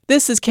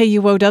This is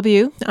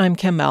KUOW. I'm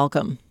Kim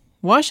Malcolm.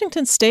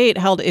 Washington State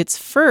held its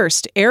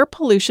first air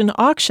pollution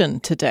auction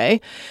today.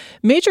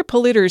 Major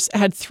polluters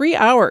had 3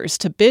 hours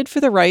to bid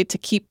for the right to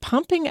keep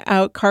pumping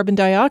out carbon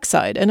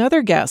dioxide and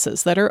other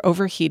gases that are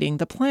overheating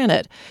the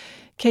planet.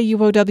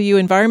 KUOW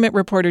environment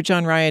reporter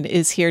John Ryan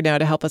is here now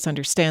to help us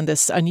understand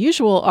this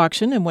unusual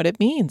auction and what it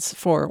means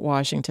for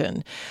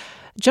Washington.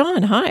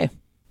 John, hi.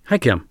 Hi,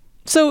 Kim.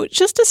 So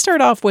just to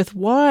start off with,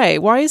 why?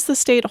 Why is the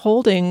state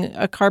holding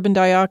a carbon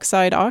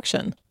dioxide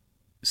auction?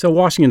 So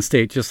Washington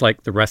State, just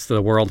like the rest of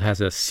the world,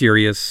 has a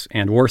serious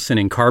and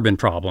worsening carbon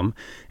problem.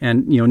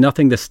 And,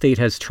 nothing the state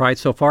has tried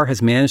so far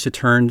has managed to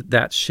turn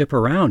that ship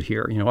around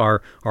here.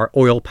 Our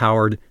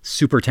oil-powered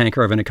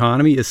supertanker of an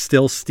economy is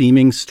still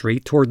steaming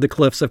straight toward the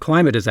cliffs of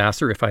climate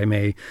disaster, if I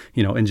may,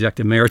 inject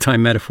a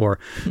maritime metaphor.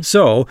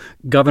 So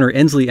Governor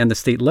Inslee and the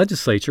state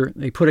legislature,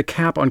 they put a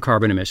cap on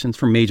carbon emissions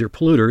from major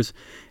polluters.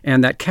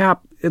 And that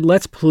cap, it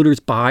lets polluters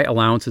buy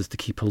allowances to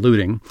keep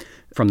polluting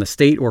from the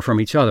state or from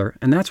each other.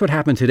 And that's what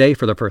happened today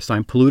for the first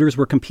time. Polluters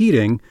were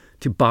competing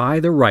to buy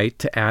the right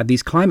to add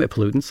these climate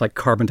pollutants like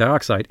carbon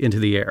dioxide into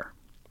the air.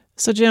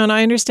 So, John,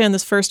 I understand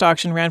this first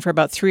auction ran for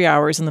about 3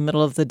 hours in the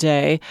middle of the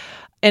day.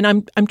 And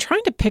I'm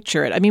trying to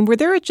picture it. I mean, were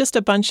there just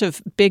a bunch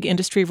of big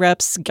industry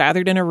reps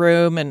gathered in a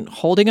room and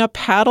holding up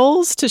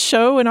paddles to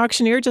show an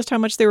auctioneer just how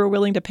much they were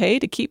willing to pay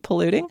to keep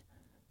polluting?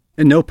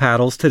 And no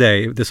paddles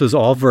today. This was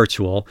all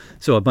virtual.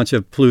 So a bunch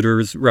of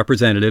polluters'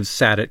 representatives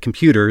sat at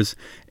computers.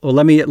 Well,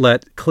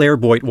 let Claire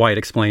Boyd-White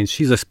explain.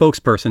 She's a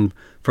spokesperson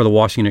for the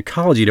Washington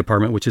Ecology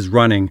Department, which is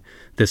running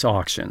this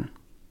auction.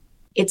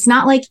 It's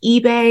not like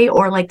eBay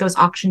or like those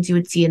auctions you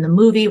would see in the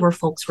movie where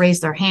folks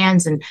raise their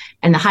hands and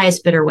the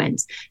highest bidder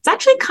wins. It's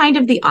actually kind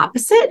of the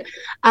opposite.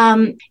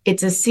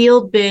 It's a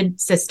sealed bid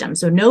system.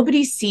 So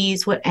nobody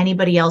sees what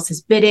anybody else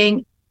is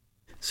bidding.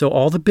 So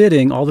all the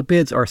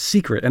bids are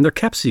secret, and they're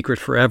kept secret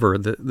forever.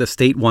 The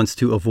state wants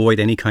to avoid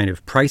any kind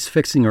of price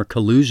fixing or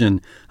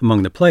collusion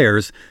among the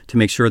players to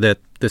make sure that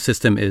the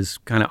system is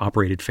kind of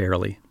operated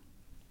fairly.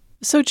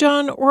 So,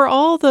 John, were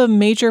all the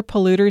major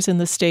polluters in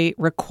the state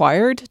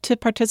required to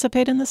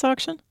participate in this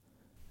auction?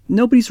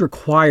 Nobody's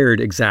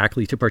required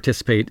exactly to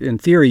participate. In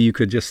theory, you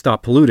could just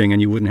stop polluting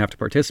and you wouldn't have to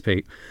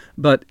participate.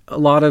 But a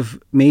lot of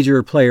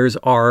major players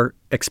are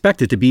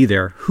expected to be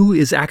there. Who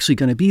is actually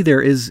going to be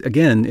there is,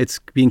 again, it's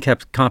being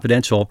kept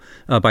confidential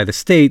by the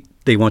state.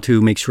 They want to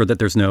make sure that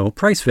there's no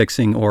price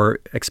fixing or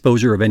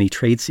exposure of any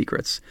trade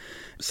secrets.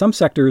 Some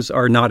sectors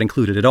are not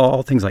included at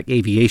all, things like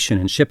aviation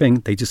and shipping.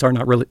 They just are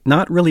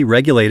not really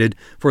regulated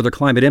for their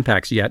climate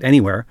impacts yet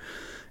anywhere.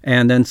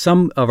 And then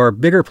some of our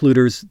bigger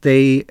polluters,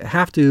 they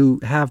have to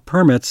have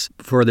permits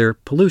for their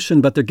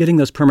pollution, but they're getting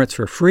those permits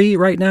for free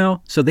right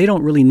now, so they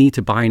don't really need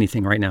to buy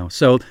anything right now.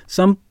 So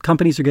some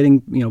companies are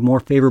getting, more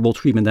favorable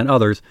treatment than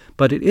others,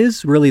 but it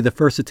is really the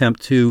first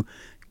attempt to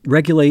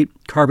regulate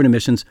carbon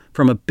emissions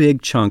from a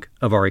big chunk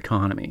of our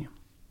economy.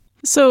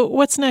 So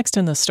what's next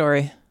in this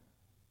story?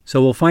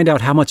 So we'll find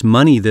out how much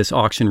money this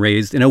auction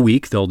raised in a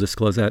week. They'll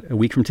disclose that a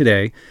week from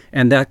today,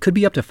 and that could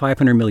be up to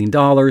 $500 million,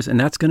 and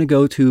that's going to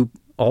go to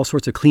all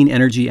sorts of clean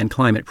energy and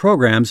climate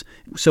programs.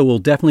 So will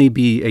definitely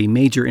be a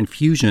major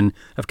infusion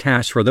of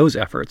cash for those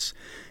efforts.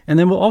 And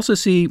then we'll also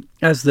see,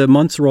 as the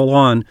months roll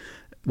on,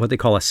 what they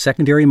call a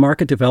secondary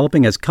market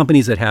developing, as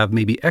companies that have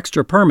maybe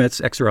extra permits,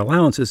 extra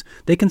allowances,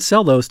 they can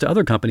sell those to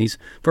other companies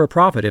for a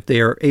profit. If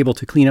they are able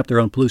to clean up their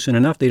own pollution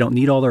enough, they don't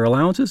need all their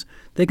allowances,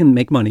 they can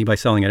make money by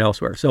selling it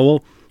elsewhere.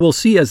 So we'll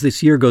see as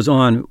this year goes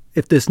on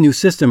if this new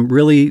system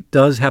really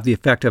does have the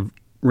effect of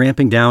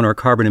ramping down our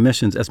carbon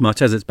emissions as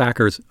much as its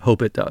backers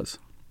hope it does.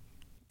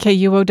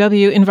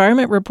 KUOW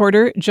environment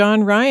reporter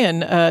John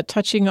Ryan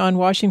touching on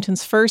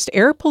Washington's first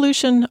air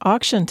pollution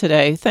auction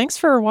today. Thanks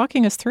for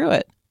walking us through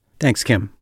it. Thanks, Kim.